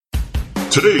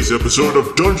Today's episode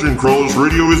of Dungeon Crawlers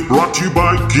Radio is brought to you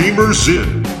by Gamers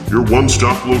Inn, your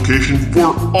one-stop location for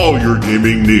all your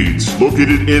gaming needs.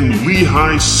 Located in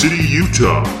Lehigh City,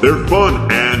 Utah, their fun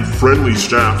and friendly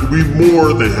staff will be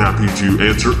more than happy to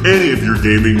answer any of your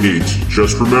gaming needs.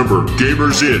 Just remember,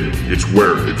 Gamers Inn, it's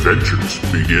where adventures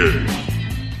begin.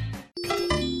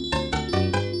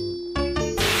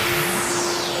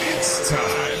 It's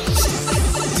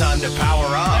time to power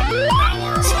up.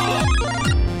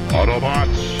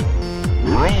 Autobots,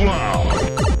 roll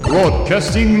out!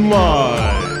 Broadcasting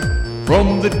live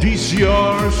from the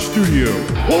DCR studio.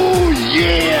 Oh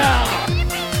yeah!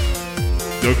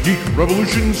 The Geek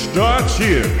Revolution starts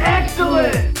here.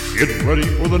 Excellent! Get ready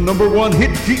for the #1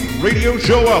 hit geek radio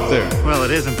show out there. Well,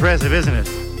 it is impressive, isn't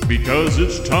it? Because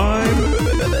it's time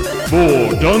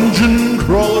for Dungeon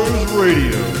Crawlers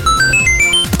Radio.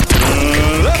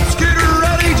 Let's get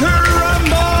ready to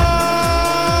rumble!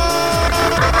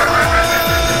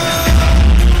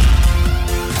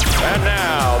 And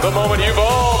now, the moment you've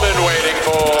all been waiting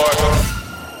for.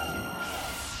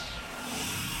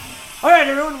 Alright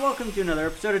everyone, welcome to another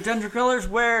episode of Dungeon Crawlers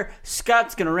where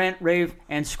Scott's gonna rant, rave,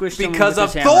 and squish someone Because with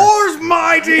of his hammer. Thor's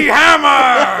mighty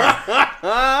hammer!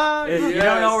 If you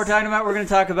don't know what we're talking about, we're gonna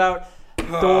talk about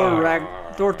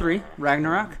Thor 3,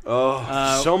 Ragnarok.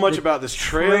 So much about this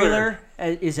trailer.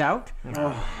 Is out.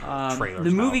 Trailer's The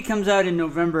movie comes out in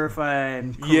November, if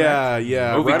I'm correct.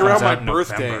 Yeah. Movie Right comes around my out in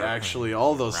birthday, November. actually.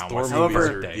 All those Around Thor my movies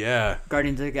birthday. are... Yeah.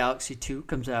 Guardians of the Galaxy 2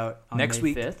 comes out on Next May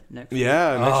week. 5th. Next week.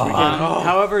 Yeah, next weekend.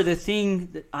 However, the thing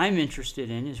that I'm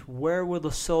interested in is where will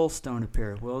the Soul Stone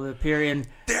appear? Will it appear in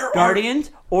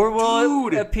Guardians or will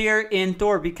it appear in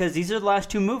Thor? Because these are the last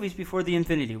two movies before the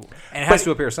Infinity War. And it has to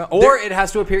appear or it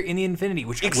has to appear in the Infinity,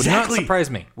 which would not Exactly.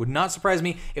 surprise me. Would not surprise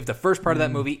me if the first part of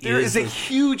that movie There is a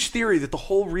huge theory that the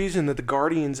whole reason that the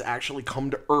Guardians actually come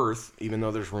to Earth, even though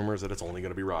there's rumors that it's only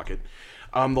going to be Rocket,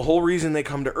 the whole reason they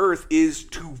come to Earth is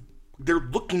they're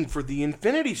looking for the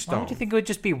Infinity Stone. Why don't you think it would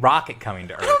just be Rocket coming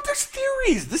to Earth? No, there's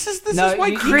theories. This is No,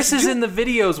 why Chris is in the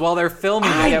videos while they're filming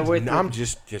it. I'm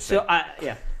just So,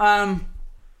 I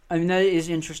mean, that is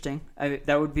interesting.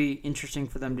 That would be interesting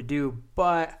for them to do,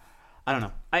 but I don't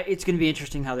know. It's going to be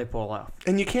interesting how they pull off.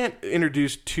 And you can't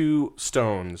introduce two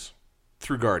stones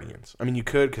through Guardians. I mean, you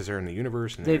could because they're in the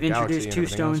universe. And They've in the galaxy introduced and two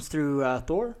everything stones else. through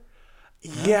Thor.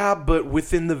 Yeah, but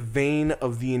within the vein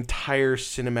of the entire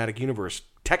cinematic universe.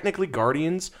 Technically,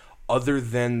 Guardians, other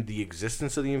than the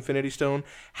existence of the Infinity Stone,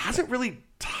 hasn't really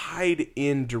tied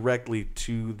in directly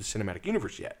to the cinematic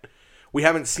universe yet. We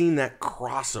haven't seen that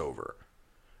crossover.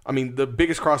 I mean, the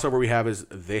biggest crossover we have is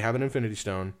they have an Infinity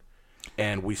Stone,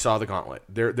 and we saw the Gauntlet.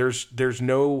 There's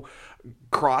no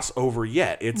crossover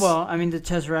yet. Well, I mean, the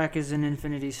Tesseract is an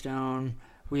Infinity Stone.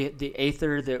 The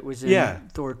Aether that was in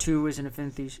Thor 2 was an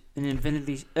Infinity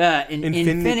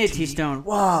Stone.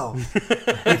 Whoa,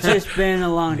 it's just been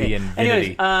a long day.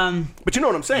 Anyways, but you know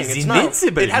what I'm saying? It's It's not.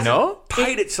 invincible, It hasn't no?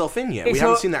 tied itself in yet. Hey, We so-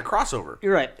 haven't seen that crossover.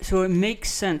 you're right. So it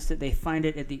makes sense that they find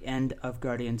it at the end of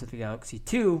Guardians of the Galaxy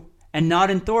 2 and not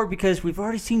in Thor because we've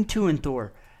already seen 2 in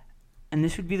Thor. And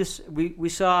this would be this. We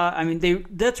saw. I mean,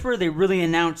 that's where they really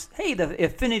announced, "Hey, the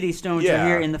Infinity Stones are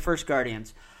here in the first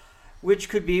Guardians," which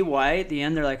could be why at the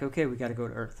end they're like, "Okay, we got to go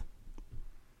to Earth,"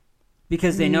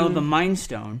 because they know the Mind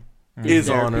Stone Is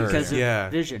there on Earth, because of yeah.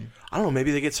 Vision. I don't know.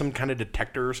 Maybe they get some kind of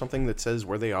detector or something that says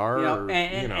where they are. You know, or,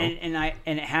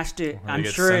 and it has to. I'm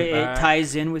get sure sent it back.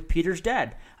 ties in with Peter's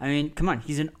dad. I mean, come on,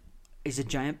 he's a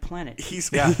giant planet. he's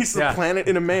the planet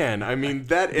in a man. I mean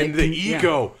that and the yeah.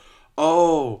 ego.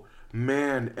 Oh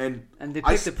man, and they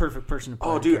picked the perfect person to play.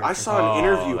 Oh, the dude, I character. saw an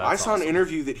interview. I that's saw an awesome.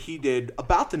 interview that he did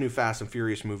about the new Fast and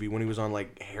Furious movie when he was on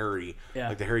like Harry,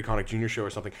 like the Harry Connick Jr. show or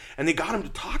something. And they got him to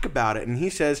talk about it. And he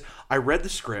says, "I read the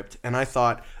script and I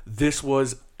thought this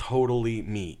was totally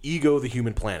me, Ego, the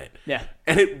human planet." Yeah.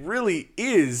 and it really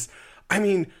is. I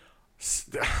mean,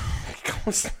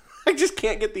 I just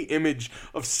can't get the image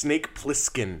of Snake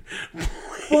Plissken.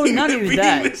 Well, not even being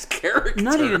that. This character.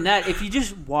 Not even that. If you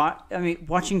just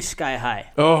watching Sky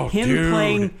High. Oh, him dude.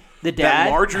 playing the dad, That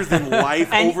larger than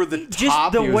life, and over the just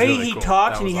top. the He was way really he cool.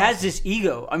 talks, That and he was has this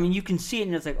ego. I mean, you can see it,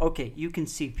 and it's like, okay, you can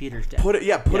see Peter's dad.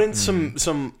 Put in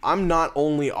some. I'm not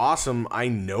only awesome. I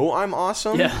know I'm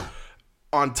awesome. Yeah.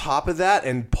 On top of that,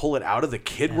 and pull it out of the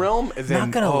kid realm. And then,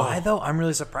 Not gonna lie though, I'm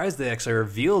really surprised they actually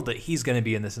revealed that he's gonna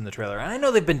be in this in the trailer. And I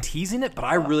know they've been teasing it, but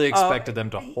I really expected them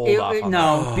to hold off on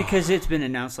that. Because it's been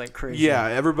announced like crazy. Yeah,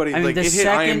 everybody. I mean, like, the it hit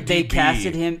second they IMDb.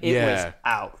 casted him, it Yeah. was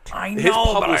out. I know, His but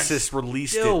I publicist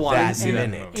released still it wanted that to see that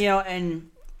minute. movie. You know,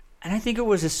 and I think it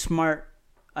was a smart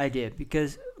idea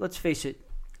because let's face it,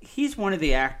 he's one of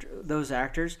those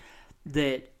actors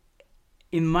that,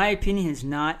 in my opinion, has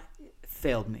not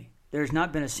failed me. There's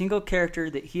not been a single character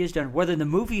that he has done, whether the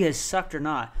movie has sucked or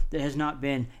not, that has not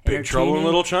been Big Trouble in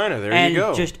Little China. There and you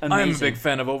go. Just amazing. I'm a big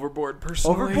fan of Overboard,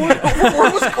 personally. Overboard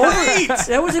was great.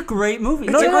 That was a great movie.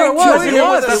 No, It's a no, great it was. movie. It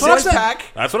was. That's what I'm saying.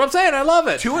 Six-pack. That's what I'm saying. I love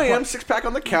it. 2 a.m. 6-pack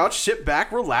on the couch. Sit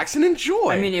back, relax, and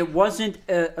enjoy. I mean, it wasn't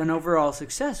an overall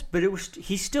success, but it was.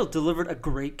 He still delivered a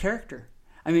great character.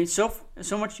 I mean, so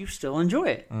much you still enjoy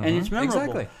it, and it's memorable.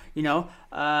 Exactly. You know,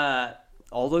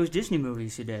 all those Disney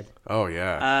movies he did. oh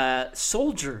yeah.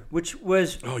 Soldier, which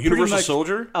was pretty Universal much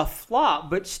Soldier? a flop,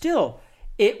 but still,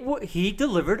 he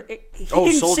delivered. He Oh,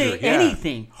 didn't Soldier, say yeah.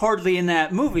 anything hardly in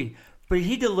that movie, but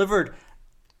he delivered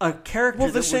a character. Well,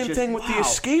 that the was same just, thing with the wow.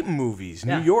 escape movies.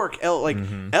 Yeah. New York,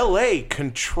 L.A.,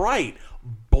 contrite,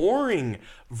 boring,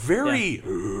 very,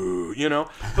 you know.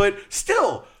 But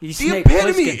still, He's the Snake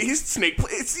epitome. Plissken. He's Snake.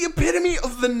 It's the epitome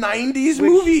of the '90s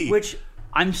movie. Which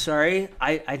I'm sorry,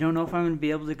 I don't know if I'm going to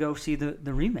be able to go see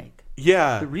the remake,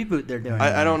 yeah, the reboot they're doing.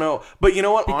 I don't know. But you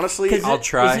know what? Honestly, 'Cause I'll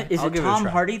try. Is I'll it give it a Tom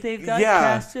try. Hardy they've got Yeah.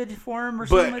 casted for him or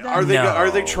something But like that? are they No.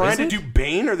 are they trying Is to it? do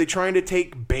Bane? Are they trying to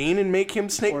take Bane and make him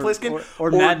Snake Plissken?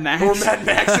 or Mad Max? Or Mad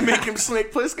Max and make him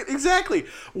Snake Plissken? Exactly.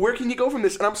 Where can you go from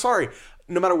this? And I'm sorry,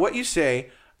 no matter what you say,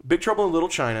 Big Trouble in Little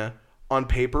China on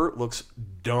paper looks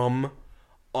dumb.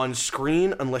 On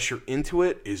screen, unless you're into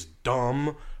it, is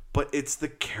dumb. But it's the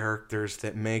characters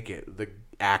that make it. The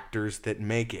actors that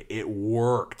make it. It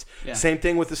worked. Yeah. Same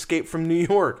thing with Escape from New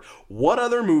York. What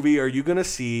other movie are you going to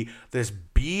see this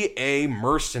B.A.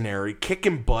 mercenary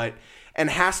kicking butt and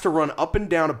has to run up and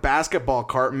down a basketball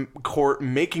court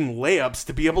making layups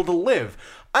to be able to live?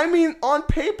 I mean, on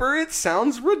paper, it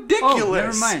sounds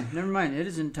ridiculous. Oh, never mind. It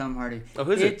isn't Tom Hardy. Oh,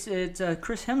 who is it? It's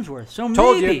Chris Hemsworth. So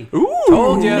Told maybe. you. Ooh.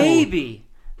 Told ya. Maybe.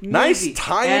 Nice Maybe.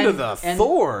 tie into the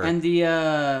Thor. And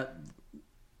the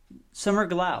Summer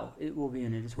Glau, it will be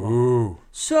in it as well. Ooh.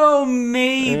 So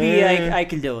maybe I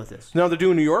can deal with this. Now, they're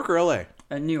doing New York or L.A.?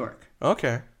 New York.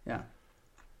 Okay. Yeah.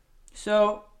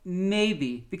 So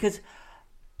maybe, because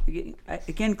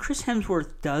again, Chris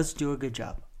Hemsworth does do a good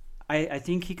job. I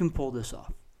think he can pull this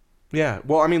off. Yeah.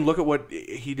 Well, I mean, look at what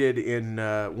he did in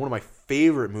one of my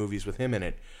favorite movies with him in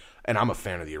it, and I'm a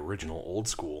fan of the original old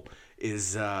school,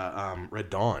 is Red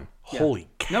Dawn. Yeah. Holy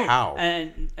cow. No,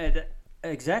 and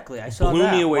exactly. I saw Blew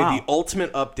that. me away. Wow. The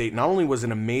ultimate update. Not only was it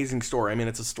an amazing story. I mean,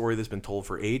 it's a story that's been told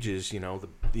for ages.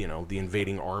 The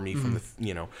invading army from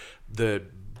the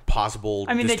possible.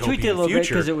 I mean, they tweaked it a little bit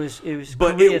because it was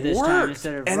But Korea it this time worked,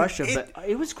 instead of and Russia. But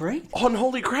it was great. On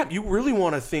holy crap, you really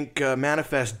want to think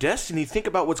Manifest Destiny. Think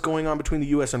about what's going on between the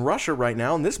U.S. and Russia right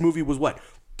now. And this movie was,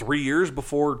 3 years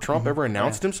before Trump ever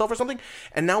announced himself or something?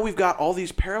 And now we've got all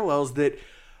these parallels that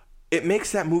it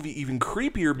makes that movie even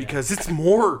creepier because it's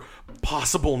more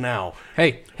possible now.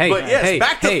 Hey, But yes,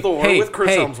 back to Thor with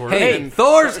Chris Hemsworth. Hey, And-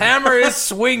 Thor's hammer is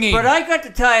swinging. But I got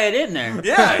to tie it in there.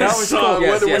 Yeah, that was cool.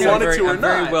 whether we I'm wanted to or I'm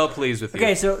not. very well pleased with you.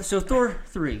 Okay, so Thor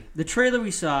 3. The trailer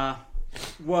we saw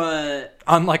was...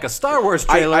 Unlike a Star Wars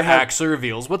trailer, I had- actually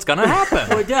reveals what's going to happen.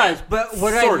 Well, it does. But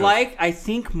what Sort of. I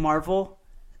think Marvel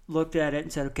looked at it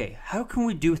and said, okay, how can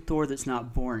we do Thor that's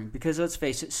not boring? Because let's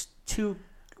face it, 2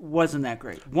 wasn't that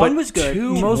great. 1 was good.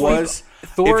 2 Most was...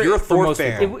 Thor, if you're a for Thor most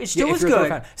fan... people. It still if was you're a Thor good.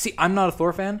 fan. See, I'm not a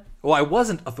Thor fan. Well, I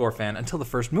wasn't a Thor fan until the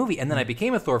first movie, and then I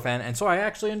became a Thor fan, and so I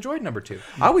actually enjoyed number 2.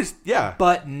 I was... Yeah.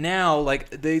 But now,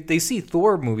 they see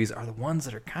Thor movies are the ones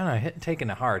that are kind of taking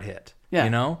a hard hit. Yeah. You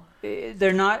know?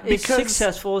 They're not Because- as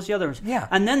successful as the other ones. Yeah.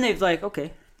 And then they've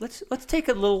okay, let's take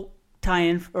a little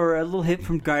tie-in or a little hit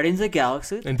from Guardians of the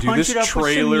Galaxy And do punch this it up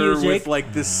trailer with some music.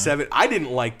 with this 7... I didn't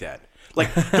like that. Don't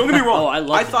get me wrong. Oh, I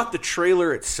loved it. thought the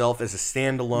trailer itself as a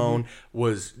standalone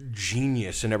was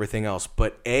genius and everything else.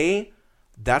 But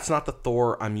that's not the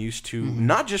Thor I'm used to,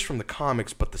 not just from the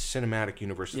comics, but the cinematic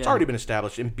universe. It's already been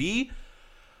established. And B,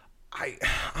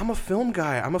 I'm a film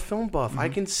guy. I'm a film buff. I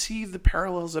can see the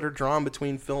parallels that are drawn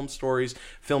between film stories,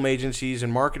 film agencies,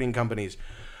 and marketing companies.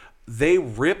 They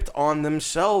ripped on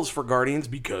themselves for Guardians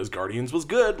because Guardians was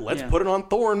good. Let's put it on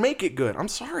Thor and make it good. I'm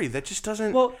sorry. That just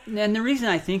doesn't... Well, and the reason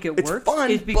I think it It's works fun,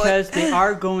 is because but- they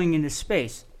are going into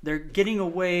space. They're getting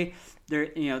away.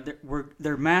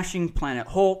 They're mashing Planet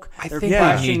Hulk. I They're think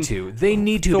mashing they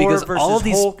need to Thor because versus all of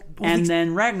these Hulk, and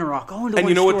then Ragnarok. Oh, into And one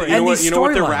you know what? story. You know what? these You know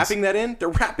what they're storylines. wrapping that in? They're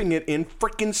wrapping it in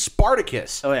freaking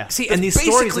Spartacus. Oh yeah. See, That's and these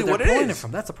stories basically that they're what it pulling it is.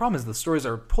 from, that's the problem, is the stories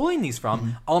they're pulling these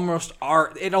from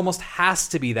Mm-hmm. it almost has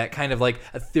to be that kind of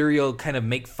ethereal kind of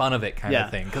make fun of it kind Yeah.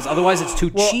 of thing, because otherwise it's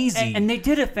too Well, cheesy. and they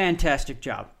did a fantastic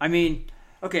job. I mean,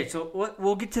 okay, so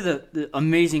we'll get to the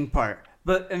amazing part.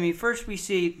 But I mean, first we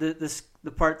see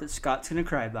the part that Scott's going to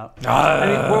cry about. I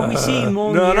mean, where we see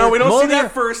Mjolnir. No, we don't see Mjolnir-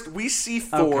 that first. We see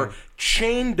Thor Okay.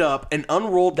 chained up and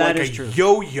unrolled That like is a true.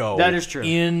 yo-yo. That is true.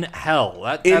 In hell.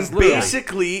 That's in literally.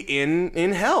 basically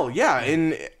in hell. Yeah,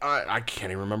 in I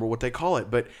can't even remember what they call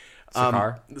it, but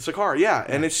Sakaar? Sakaar, yeah.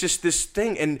 And it's just this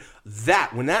thing, and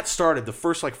when that started, the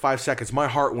first like 5 seconds, my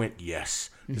heart went, yes.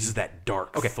 This is that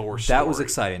dark Thor story. That was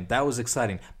exciting. That was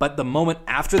exciting. But the moment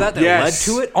after that Yes.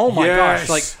 led to it, oh my Yes. gosh!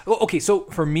 Like, okay, so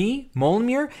for me,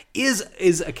 Mjolnir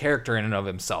is a character in and of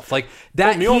himself. Like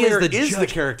that, Well, he Mjolnir is judge. the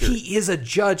character. He is a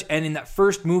judge, and in that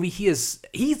first movie, he's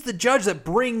the judge that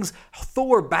brings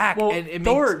Thor back. Well, and it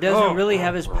Thor makes, doesn't really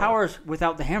have his powers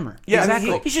without the hammer. Yeah,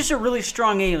 Exactly. He's just a really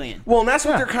strong alien. Well, and that's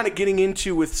what they're kind of getting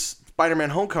into with Spider-Man: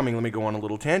 Homecoming. Let me go on a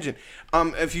little tangent.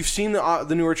 If you've seen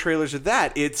the newer trailers of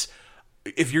that, it's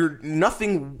if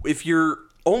you're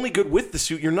only good with the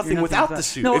suit, you're nothing without the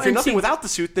suit. No, if you're and nothing see- whethout the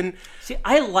suit, then See,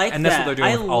 I like And that. that's what they're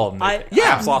doing with all of them. Yeah.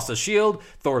 Cap's lost his shield.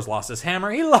 Thor's lost his hammer.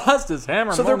 He lost his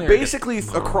hammer. so they're Mjolnir basically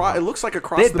across. It looks like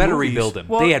across They had the better movies. rebuild him.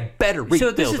 Well, They had better rebuild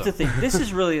So this is him. the thing. This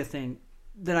is really a thing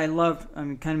that I love. I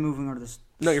mean, kind of moving over to this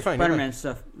No, you're fine, you're Spider-Man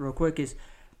stuff real quick is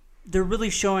they're really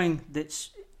showing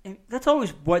and that's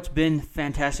always what's been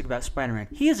fantastic about Spider-Man.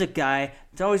 He is a guy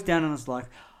that's always down on his luck,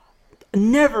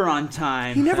 never on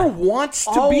time. He never wants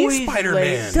to be always Spider-Man.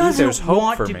 late, There's doesn't hope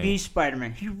want for to me. be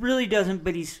Spider-Man. He really doesn't,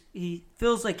 but he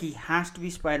feels like he has to be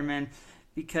Spider-Man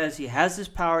because he has this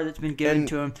power that's been given And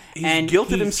to him. he's and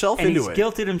guilted himself and into he's it.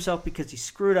 guilted himself because he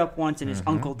screwed up once and his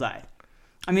uncle died.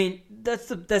 I mean, that's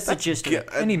the gist of it.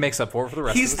 and he makes up for it for the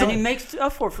rest He's of the And time. he makes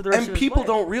up for it for the rest And of his people life.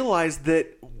 don't realize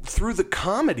that through the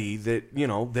comedy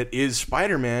that is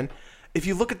Spider-Man, if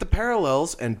you look at the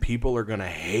parallels, and people are going to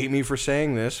hate me for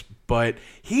saying this, but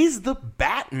he's the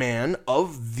Batman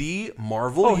of the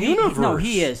Marvel universe. No,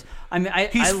 he is. I mean,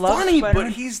 He's I love funny, Spider-Man.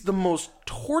 but he's the most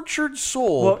tortured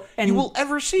soul you will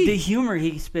ever see. The humor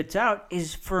he spits out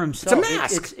is for himself. It's a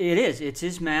mask. It is. It's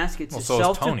his mask. It's Well, his so is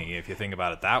self. Tony, if you think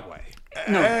about it that way.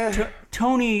 No,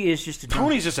 Tony is just a drunk.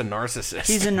 Tony's just a narcissist.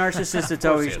 He's a narcissist that's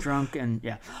always drunk and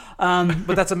yeah.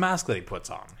 But that's a mask that he puts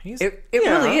on. It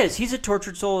really is. He's a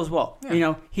tortured soul as well. You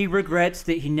know, he regrets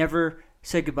that he never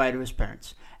said goodbye to his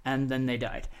parents, and then they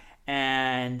died,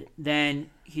 and then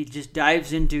he just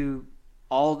dives into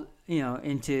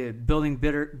into building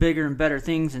bigger and better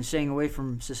things and staying away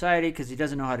from society because he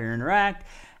doesn't know how to interact.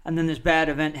 And then this bad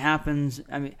event happens.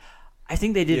 I mean, I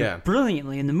think they did it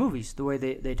brilliantly in the movies, the way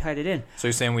they tied it in. So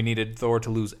you're saying we needed Thor to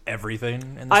lose everything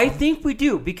in this I one? think we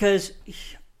do because.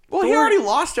 Well, he already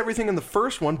lost everything in the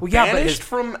first one. yeah, but banished his-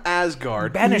 from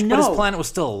Asgard. Banished, but his No. planet was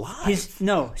still alive.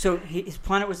 His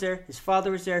planet was there. His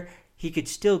father was there. He could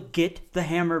still get the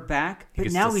hammer back, but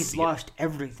could now still he's see it. lost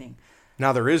everything.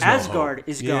 Now there is no Asgard hope.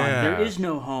 is gone. Yeah. There is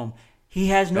no home. He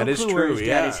has no That is clue where true, his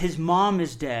yeah. dad is. His mom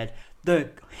is dead. The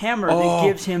hammer that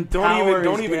gives him power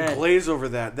Don't is even dead. glaze over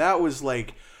that. That was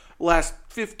like last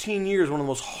 15 years one of the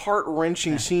most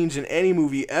heart-wrenching scenes in any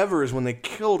movie ever is when they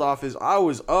killed off his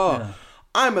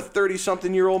I'm a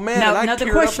 30-something-year-old man and I the teared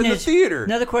up question in the is, theater.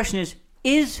 Now the question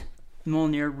is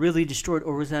Mjolnir really destroyed,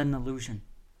 or was that an illusion?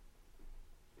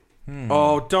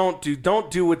 Oh, don't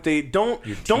do what they don't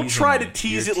try to me.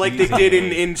 tease You're it like they teasing did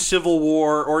me. in Civil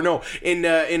War or no in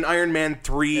Iron Man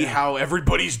 3 how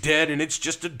everybody's dead and it's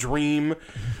just a dream.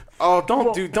 Oh,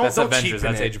 don't That's don't Avengers, cheapen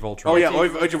that's it. Age of Ultron. Oh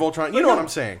yeah, Age of Ultron. You know what I'm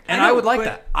saying? And I would like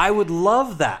that. I would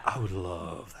love that. I would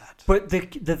love that. But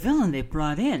the villain they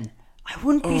brought in, I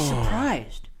wouldn't be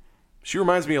surprised. She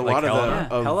reminds me a Like lot Hela?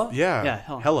 of Hela?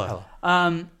 Yeah, Hela.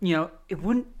 It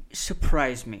wouldn't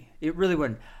surprise me. It really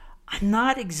wouldn't. I'm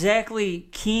not exactly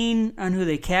keen on who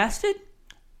they casted,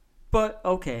 but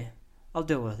okay, I'll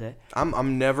deal with it.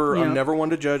 I'm never one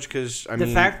to judge because The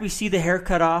fact we see the hair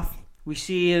cut off, we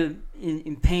see him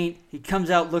in paint. He comes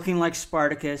out looking like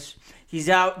Spartacus. He's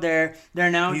out there. They're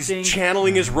announcing. he's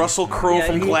channeling his Russell Crowe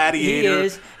from Gladiator. He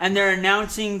is, and they're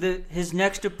announcing his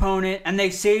next opponent, and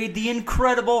they say the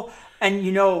incredible. And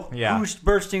who's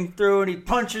bursting through, and he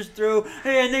punches through,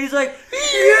 and then he's like,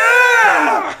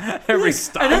 "Yeah!" Every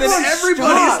stop. And then everyone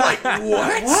everybody's stopped. like,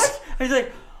 "What?" What? And he's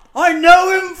like, "I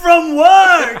know him from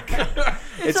work."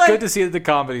 It's like- good to see that the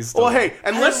comedy's still. Well, hey,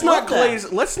 and I let's love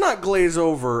not glaze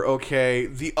over, okay,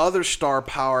 the other star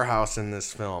powerhouse in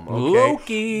this film, okay?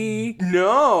 Loki.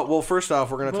 No. Well, first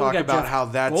off, we're going to Well, we talk got about Jeff how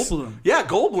that's Goldblum. Yeah,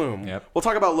 Goldblum. Yep. We'll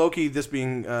talk about Loki, this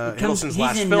being Hiddleston's He's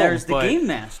last in film. there as the but- game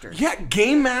master. Yeah,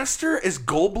 Game Master is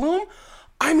Goldblum.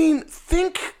 I mean,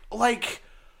 think like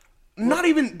not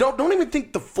even don't even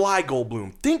think the Fly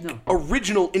Goldblum. Think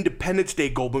original Independence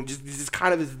Day Goldblum. Just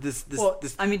kind of this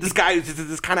guy who's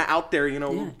this kind of out there,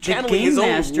 The channeling game his own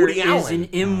master Woody is Allen. an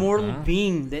immortal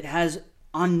being that has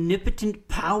omnipotent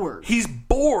powers. He's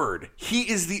bored. He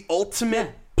is the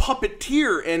ultimate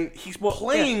puppeteer, and he's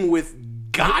playing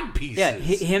with god pieces. Yeah,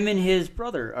 him and his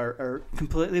brother are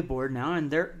completely bored now,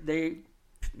 and they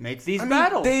make these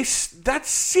battles. That's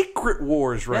Secret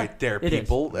Wars right there, it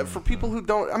people. For people who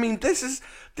don't, I mean, this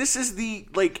is the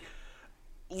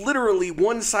literally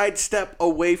one side step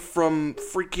away from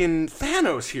freaking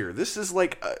Thanos here. This is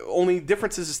only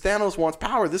difference is Thanos wants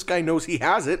power. This guy knows he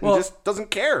has it and just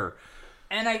doesn't care.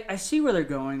 And I see where they're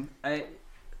going.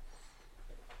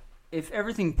 If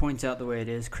everything points out the way it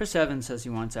is, Chris Evans says he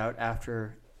wants out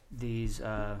after these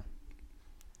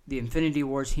the Infinity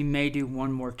Wars. He may do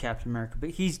one more Captain America,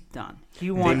 but he's done. They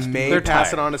may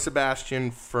pass it on to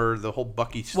Sebastian for the whole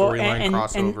Bucky storyline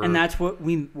crossover. And that's what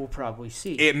we will probably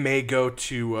see. It may go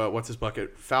to, what's his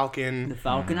bucket? Falcon. The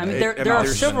Falcon. I mean, there are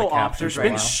several options. There's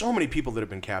been so many people that have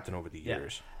been captain over the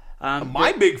years.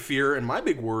 My big fear and my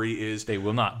big worry is they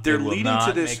will not. They're they will leading not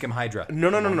to this. Make him Hydra.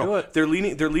 No. They're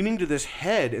leaning to this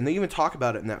head, and they even talk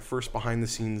about it in that first behind the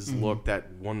scenes look,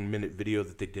 that 1 minute video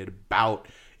that they did about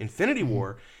Infinity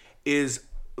War. Is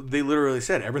they literally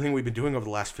said everything we've been doing over the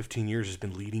last 15 years has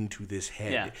been leading to this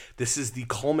head. Yeah. This is the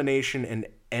culmination and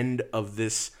end of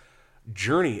this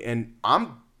journey. And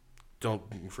don't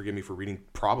forgive me for reading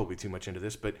probably too much into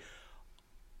this, but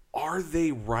are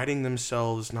they writing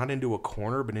themselves not into a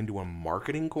corner, but into a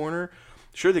marketing corner?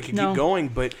 Sure, they could keep going,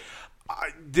 but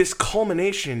this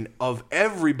culmination of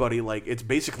everybody, it's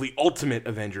basically Ultimate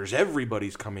Avengers.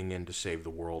 Everybody's coming in to save the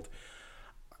world.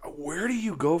 Where do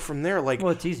you go from there? Well,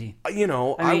 it's easy. I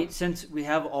mean, since we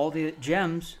have all the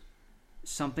gems,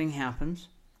 something happens,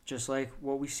 just like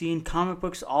what we see in comic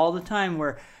books all the time,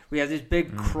 where we have this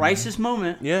big crisis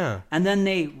moment, and then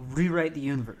they rewrite the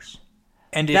universe.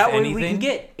 And that way we can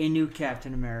get a new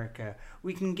Captain America.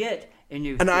 We can get a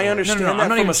new... And I understand that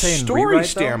from a story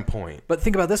standpoint. But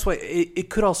think about it this way. It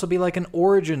could also be like an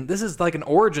origin. This is like an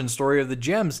origin story of the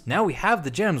gems. Now we have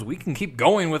the gems. We can keep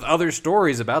going with other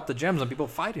stories about the gems and people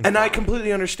fighting. And I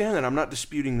completely understand that. I'm not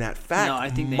disputing that fact. No, I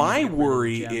think my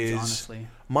worry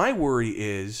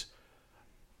is,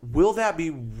 will that be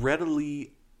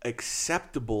readily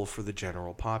acceptable for the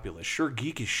general populace? Sure,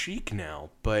 geek is chic now,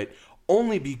 but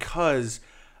only because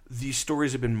these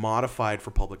stories have been modified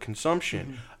for public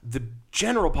consumption. The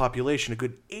general population, a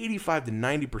good 85 to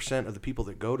 90% of the people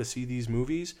that go to see these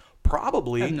movies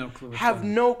probably have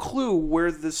no clue where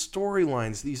the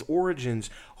storylines, these origins,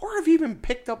 or have even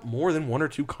picked up more than one or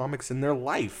two comics in their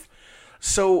life.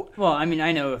 So, well, I mean,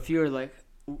 I know if you're like,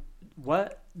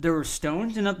 what? There were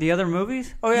stones in the other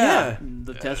movies? Oh yeah,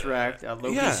 the Tesseract,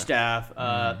 Loki's staff,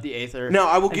 the Aether. Now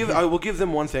I will give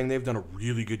them one thing: they've done a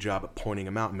really good job at pointing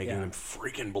them out and making them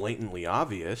freaking blatantly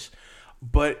obvious.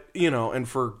 But and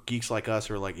for geeks like us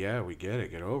who are like, yeah, we get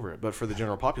it, get over it. But for the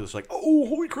general populace, like, oh,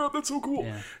 holy crap, that's so cool.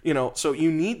 Yeah. So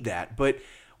you need that. But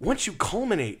once you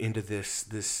culminate into this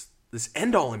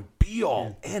end all and be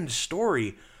all end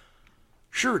story,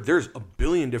 sure, there's a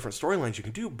billion different storylines you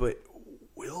can do, but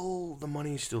will the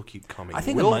money still keep coming? I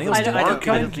think the money will still keep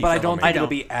coming, but I don't think it'll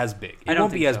be as big. It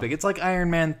won't be as big. It's like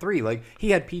Iron Man 3. Like, he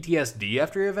had PTSD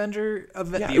after it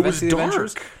was dark.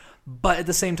 Avengers. But at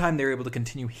the same time, they were able to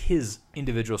continue his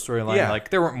individual storyline. Yeah.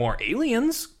 Like, there weren't more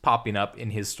aliens popping up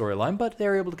in his storyline, but they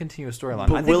were able to continue a storyline.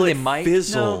 But I think they might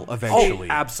fizzle eventually?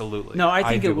 Oh, absolutely. No, I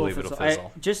think it will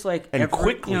fizzle. Just like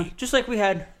quickly. Just like we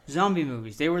had zombie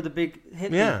movies. They were the big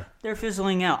hit. Yeah. They're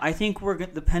fizzling out. I think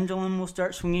the pendulum will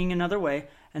start swinging another way,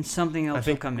 and something else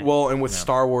will come in. Well, and with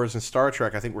Star Wars and Star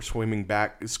Trek, I think we're swinging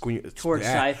back towards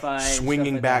sci-fi,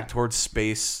 swinging back towards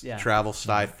space travel,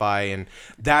 sci-fi, and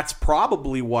that's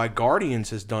probably why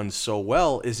Guardians has done so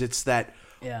well. Is it's that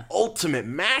ultimate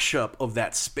mashup of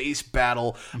that space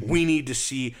battle we need to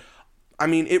see. I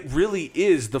mean, it really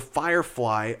is the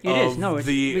Firefly of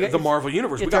the Marvel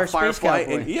Universe. We got Firefly,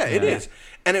 and it is,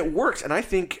 and it works. And I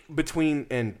think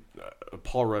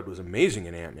Paul Rudd was amazing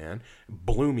in Ant-Man,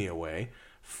 blew me away.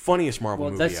 Funniest Marvel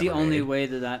movie. Well, that's the ever only made. way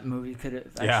that movie could have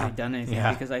actually done anything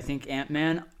because I think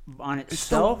Ant-Man on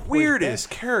itself it's the weirdest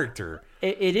character.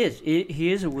 It is.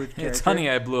 He is a weird character. It's funny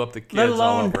I blew up the kids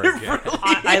all over again.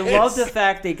 I love the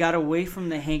fact they got away from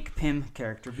the Hank Pym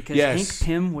character because Hank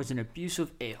Pym was an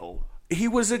abusive a-hole. He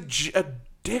was a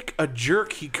dick, a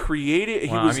jerk. He created.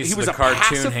 He was a cartoon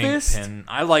pacifist. Hank Pym.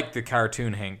 I like the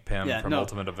cartoon Hank Pym from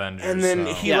Ultimate Avengers. And then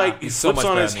he flips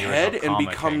on his head and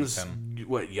becomes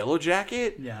Yellow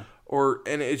Jacket. Yeah.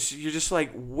 And you're just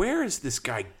like, where is this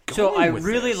guy going? So I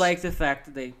really like the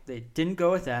fact that they didn't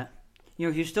go with that.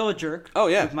 He's still a jerk. Oh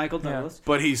yeah, with Michael Douglas.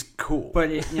 But he's cool.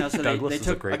 But so they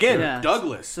took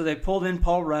Douglas. So they pulled in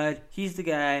Paul Rudd. He's the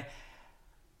guy,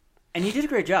 and he did a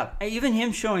great job. Even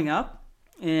him showing up.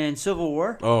 in Civil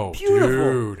War. Oh,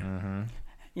 beautiful. dude.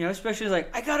 You know, especially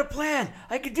like, I got a plan.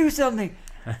 I could do something.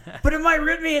 But it might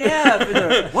rip me in half. And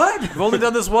they're like, what? I've only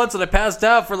done this once and I passed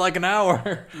out for like an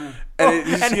hour. And, it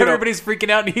just, you know, everybody's freaking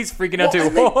out and he's freaking out too.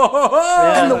 and they-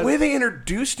 Yeah. And the way they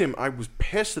introduced him, I was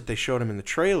pissed that they showed him in the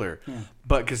trailer.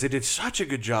 But because they did such a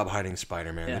good job hiding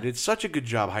Spider-Man. Yeah. They did such a good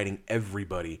job hiding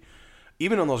everybody.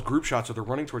 Even on those group shots where they're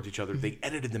running towards each other, they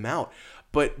edited them out.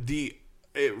 But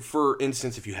for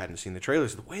instance, if you hadn't seen the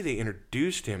trailers, the way they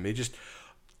introduced him, they just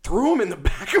threw him in the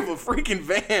back of a freaking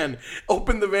van,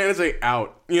 opened the van and say,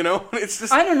 out. You know? It's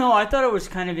just... I don't know. I thought it was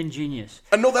kind of ingenious.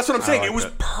 No, that's what I'm saying. like It was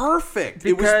that. perfect.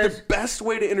 It was the best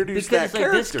way to introduce Because that like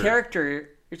character. this character,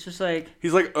 it's just like,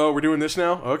 He's like, oh, we're doing this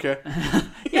now? Okay.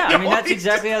 yeah, I mean, that's he's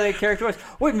exactly how that character was.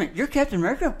 Wait a minute, you're Captain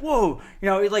America? Whoa. You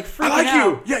know, he's like freaking I like out.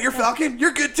 you. Yeah, you're Falcon.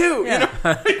 You're good too. Yeah. You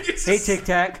know? It's Hey, just- Tic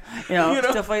Tac. You know,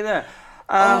 stuff like that.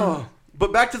 Oh.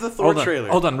 But back to the Thor trailer.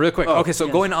 Hold on, real quick. Okay, so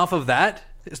yes. going off of that,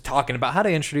 is talking about how to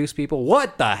introduce people.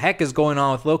 What the heck is going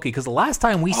on with Loki? Because the last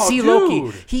time we see dude.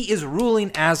 Loki, he is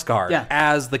ruling Asgard Yeah.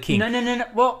 as the king. No.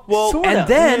 Well, sort and of.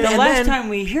 then- the and last then- time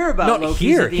we hear about No,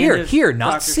 Loki is at the end of here,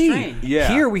 not Doctor see. Strange. Yeah.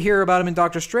 Here we hear about him in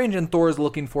Doctor Strange, and Thor is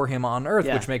looking for him on Earth,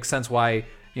 Yeah. which makes sense why,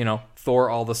 you know,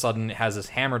 Thor all of a sudden has his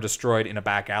hammer destroyed in a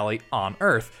back alley on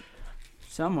Earth.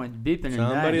 Someone's beeping and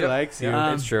Somebody dying. likes you.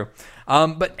 It's true.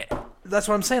 But that's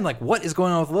what I'm saying. Like, what is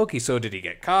going on with Loki? So did he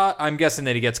get caught? I'm guessing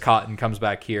that he gets caught and comes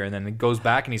back here, and then he goes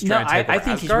back and he's No, trying to take I over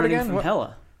think he's Asgard running again. from What?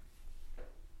 Hela.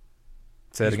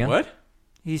 Say it again. What?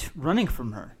 He's running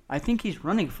from her. I think he's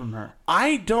running from her.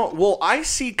 I don't. Well, I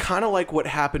see kind of like what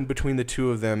happened between the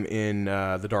two of them in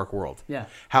the Dark World. Yeah.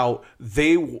 How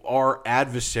they are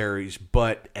adversaries,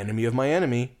 but enemy of my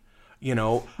enemy. You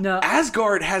know, No.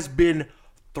 Asgard has been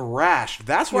thrashed.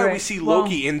 That's why we Right. see Well-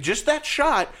 Loki in just that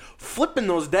shot flipping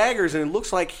those daggers, and it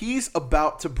looks like he's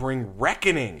about to bring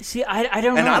reckoning. See, I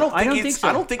don't And know. I don't think think it's. so.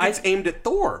 I don't think it's aimed at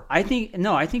Thor. I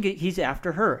think he's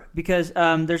after her because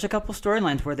there's a couple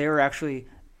storylines where they were actually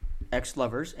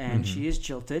ex-lovers and she is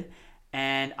jilted,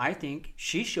 and I think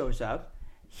she shows up,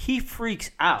 he freaks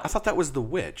out. I thought that was the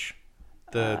witch.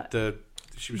 The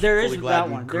she was There fully is clad that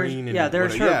in one. green.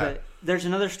 There's her, yeah. but there's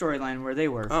another storyline where they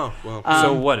were. Oh well.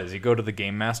 So what does he go to the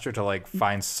game master to like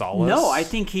find solace? No, I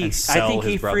think he and sell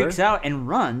his brother? freaks out and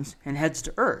runs and heads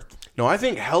to Earth. No, I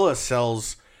think Hela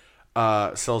sells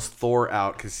Thor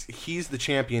out because he's the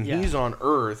champion. Yeah. He's on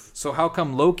Earth. So how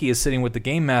come Loki is sitting with the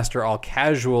game master all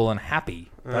casual and happy?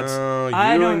 That's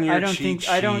I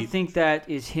don't think that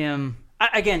is him.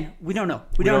 Again, we don't know.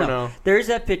 We don't know. There's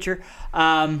that picture.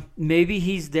 Maybe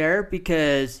he's there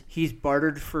because he's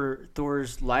bartered for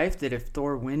Thor's life. That if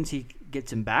Thor wins, he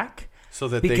gets him back. So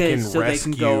that Because they can so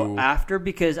rescue. they can go after.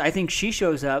 Because I think she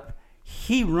shows up,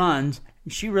 he runs,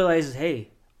 and she realizes, hey,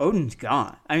 Odin's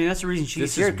gone. I mean, that's the reason she's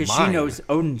This here is because she mine. knows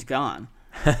Odin's gone.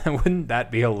 wouldn't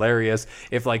that be hilarious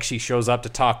if like she shows up to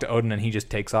talk to Odin and he just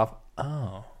takes off?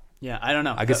 Oh, Yeah, I don't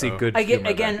know. I could see good. I get humor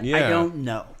there. again. Yeah. I don't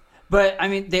know, but I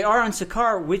mean, they are on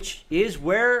Sakaar, which is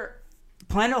where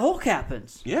Planet Hulk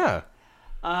happens. Yeah.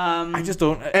 I just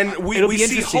don't. And we it'll be see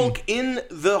interesting. Hulk in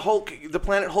the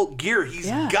Planet Hulk gear. He's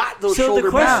Yeah. got those so shoulder the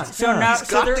question, pads. So now, He's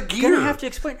so got they're the gear. gonna have to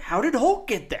explain how did Hulk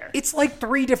get there? It's like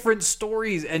 3 different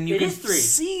stories, and you It can is 3.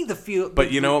 see the feel.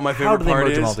 But you know what my how favorite do they part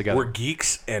merge them all is? together? We're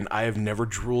geeks, and I have never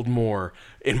drooled more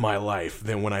in my life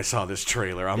than when I saw this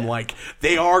trailer. I'm like,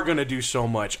 they are going to do so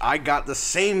much. I got the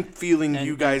same feeling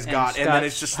you guys got, and then Scott's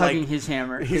it's just hugging like his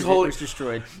hammer. he's He's holding. was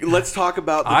destroyed. Let's talk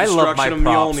about the I love my destruction of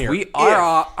props. Mjolnir.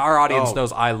 Our audience Oh.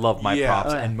 knows I love my Yeah.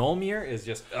 props, Oh, yeah. and Mjolnir is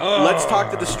just. Let's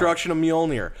talk the destruction of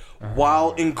Mjolnir.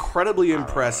 While incredibly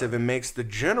impressive, it makes the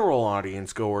general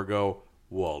audience goer go,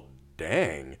 well,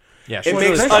 dang. Yeah, it she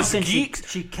makes really us Since geeks.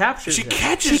 She captures She it.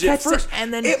 catches She it catches first, it,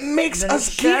 and then- it makes then us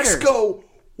it geeks shatters. go,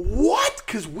 what?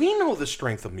 Because we know the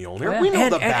strength of Mjolnir. We know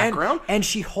the background. and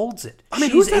she holds it. I mean,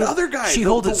 She's who's that other guy? She The-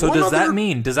 holds the it. So one does that other-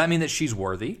 mean? Does that mean that she's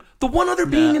worthy? The one other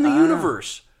being in the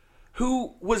universe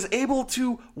who was able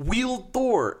to wield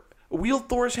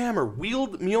Thor's hammer,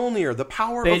 wield Mjolnir, the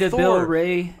power Beta of Bill Thor.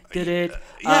 Ray did it.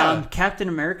 Yeah. Captain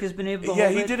America's been able to Yeah,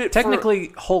 hold he it. did it.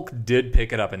 Technically, Hulk did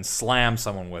pick it up and slam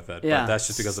someone with it, Yeah. but that's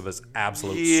just because of his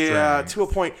absolute Yeah, strength. to a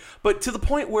point. But to the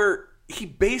point where he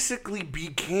basically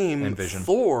became Envision.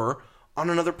 Thor on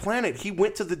another planet. He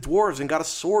went to the dwarves and got a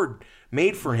sword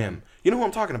made for him. You know who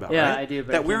I'm talking about, Yeah, right? I do. But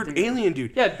I That can't weird think of it. alien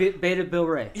dude. Yeah, Beta Bill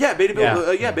Ray. Yeah, Beta Bill.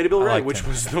 Beta Bill I Ray, liked which him.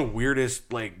 was the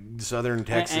weirdest, like Southern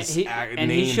Texas name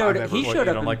he showed I've ever he heard. showed You up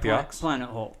don't in like the Ox? Planet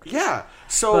Hulk. Yeah.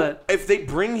 So But- if they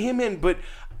bring him in, but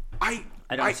I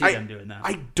don't see them doing that.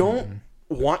 I don't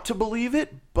want to believe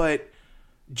it, but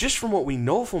just from what we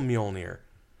know from Mjolnir,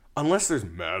 unless there's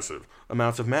massive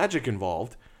amounts of magic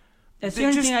involved, That's the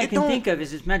only thing I can think of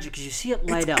is it's magic because you see it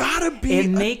light up. Gotta be. It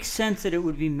makes sense that it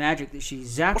would be magic that she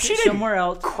zapped She it didn't somewhere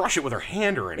else. crush it with her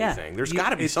hand or anything. There's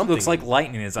got to be It something. looks like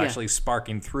lightning is actually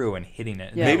sparking through and hitting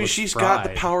it. Yeah. Maybe It she's looks got the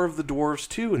fried. power of the dwarves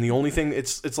too, and the only thing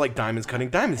it's like diamonds cutting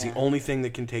diamonds. The only thing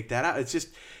that can take that out.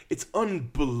 It's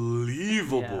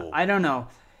unbelievable. Yeah, I don't know.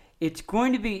 It's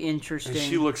going to be interesting. And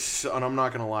she looks, and I'm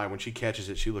not gonna lie, when she catches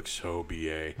it, she looks so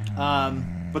BA.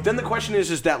 But then the question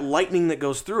is that lightning that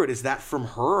goes through it, is that from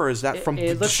her or is that from the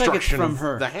it looks like it's destruction from of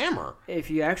her. the hammer?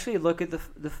 If you actually look at the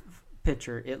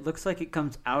picture, it looks like it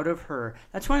comes out of her.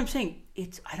 That's why I'm saying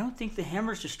I don't think the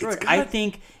hammer's destroyed. I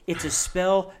think it's a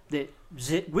spell that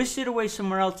whisked it away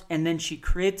somewhere else, and then she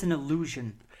creates an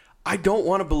illusion. I don't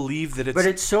want to believe that it's. But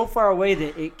it's so far away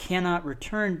that it cannot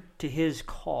return to his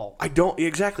call. I don't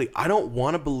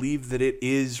want to believe that it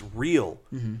is real,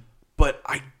 Mm-hmm. but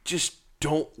I just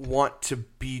don't want to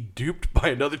be duped by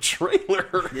another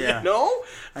trailer. Yeah. You know?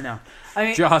 I know. I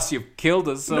mean, Joss, you've killed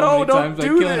us so No, many don't times by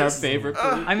do killing our this. favorite.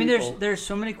 I mean, people. there's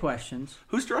so many questions.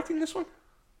 Who's directing this one?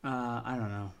 I don't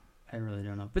know. I really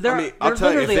don't know. But there, I mean, I'll there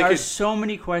tell you, if literally they are could- so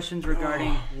many questions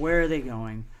regarding where are they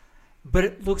going. But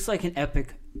it looks like an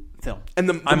epic film. And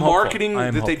the I'm hopeful. marketing I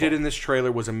am that they did hopeful. in this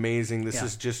trailer was amazing. This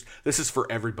Yeah. is for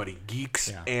everybody,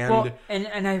 geeks and Well,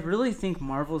 and I really think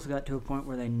Marvel's got to a point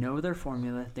where they know their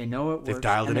formula, they know it works. They've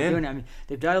dialed and it they're in. doing I mean,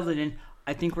 they've dialed it in.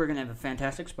 I think we're gonna have a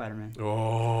fantastic Spider-Man.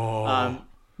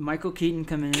 Michael Keaton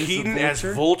coming in Keaton as as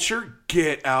the Vulture. Vulture,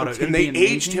 get out It's of and gonna they be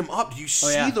aged amazing. him up. You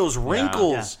see yeah. those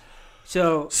wrinkles.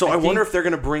 So So I wonder think- if they're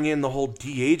going to bring in the whole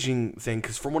de-aging thing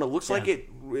because from what it looks like, it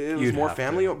was You'd more have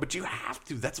family. to. But you have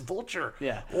to. That's Vulture.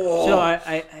 Yeah. Oh. So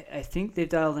I think they've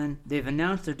dialed in. They've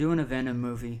announced they're doing a Venom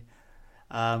movie.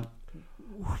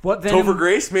 What Venom? Topher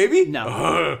Grace, maybe?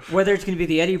 No. Whether it's going to be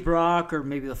the Eddie Brock or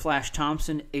maybe the Flash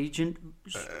Thompson agent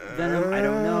Venom, I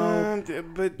don't know.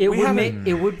 But It we would haven't-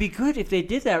 it would be good if they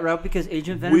did that route because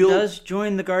Agent Venom We'll- does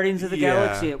join the Guardians of the Yeah.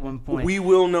 Galaxy at one point. We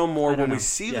will know more I don't when we know.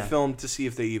 see the Yeah. film to see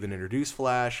if they even introduce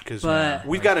Flash because But-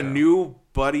 we've got a new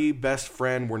buddy, best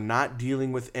friend. We're not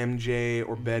dealing with MJ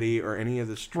or Betty or any of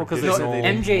the 'cause they No, said they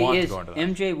didn't MJ want to is go into that.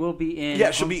 MJ will be in.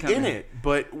 yeah, she'll be in Homecoming. it,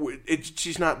 but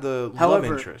she's not the love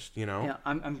However, interest, you know? Yeah,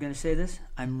 I'm going to say this.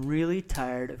 I'm really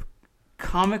tired of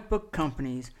comic book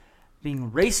companies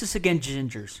being racist against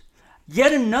gingers.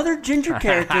 Yet another ginger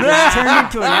character was turned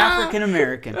into an African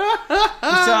American. We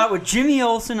saw it with Jimmy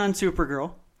Olsen on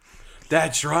Supergirl.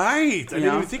 That's right. I didn't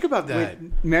know, even think about that.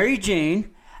 With Mary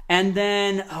Jane. And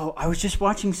then, I was just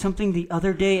watching something the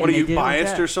other day. What and are you they did it with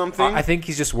biased that. or something? I think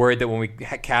he's just worried that when we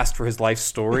cast for his life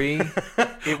story,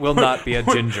 it will not be a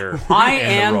ginger. I in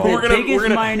am the the role. We're gonna- biggest we're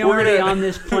gonna- minority we're gonna- on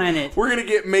this planet. We're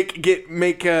gonna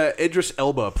make Idris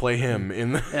Elba play him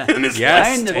in his Yes, I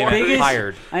am the and biggest.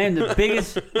 hired. I am the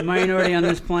biggest minority on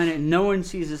this planet, and no one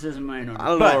sees us as a minority. I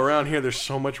don't But- know. Around here, there's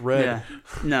so much red. Yeah,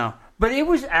 no. But it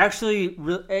was actually.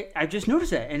 I just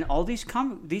noticed that, and all these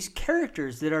these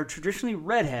characters that are traditionally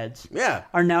redheads, Yeah.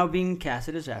 are now being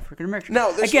casted as African Americans.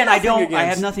 Now, there's again, nothing I have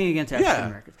against- nothing against Yeah. African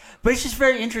Americans, but it's just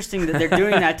very interesting that they're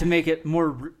doing that to make it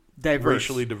more diverse,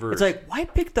 Racially diverse. It's like, why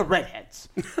pick the redheads?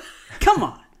 Come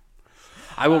on.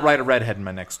 I will write a redhead in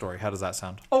my next story. How does that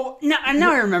sound? Oh, now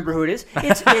I remember who it is.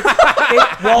 It's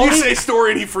Wally. You say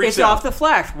story and he freaks It's out. off the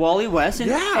Flash. Wally West and,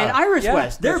 Yeah. and Iris Yeah,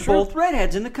 West. They're that's true. both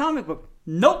redheads in the comic book.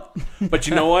 Nope. But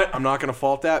you know what? I'm not going to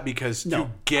fault that because No. to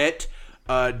get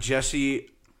Jesse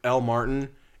L. Martin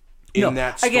in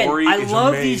that story Again, I is love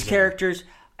amazing. these characters.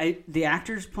 The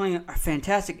actors playing are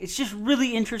fantastic. It's just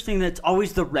really interesting that it's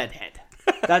always the redhead.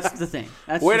 That's the thing.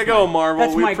 That's Way to just go, my- Marvel.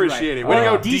 that's We my appreciate gripe. it. Way to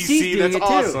Well, go, DC's DC. doing That's it too.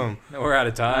 awesome. We're out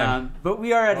of time. But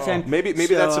we are out of time. Maybe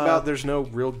So, that's about there's no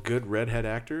real good redhead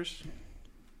actors.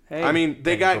 Hey, I mean,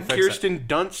 they Hey, go got fix Kirsten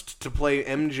Dunst to play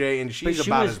MJ, and she's she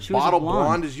about was- as she was a bottle blonde.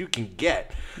 blonde as you can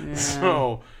get.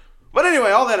 So, but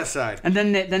anyway, all that aside, and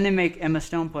then they make Emma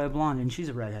Stone play a blonde, and she's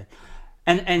a redhead.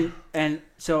 And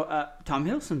so Tom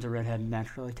Hiddleston's a redhead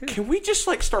naturally too. can we just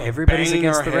like start Everybody's banging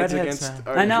against our the heads redheads against?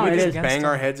 now. Or I know, can we it just is. bang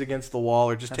our heads against the wall,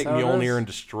 or just take how it Mjolnir is. and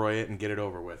destroy it and get it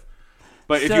over with.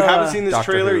 But if So, you haven't seen this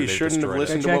Doctor trailer, Who, you they shouldn't have destroyed it.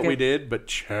 listened to Check what it. we did. But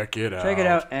check it out. Check it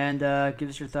out and give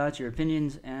us your thoughts, your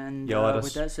opinions, and Yell at with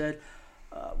us. that said,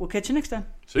 we'll catch you next time.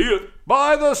 See ya.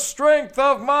 By the strength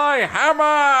of my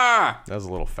hammer! That was a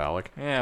little phallic. Yeah.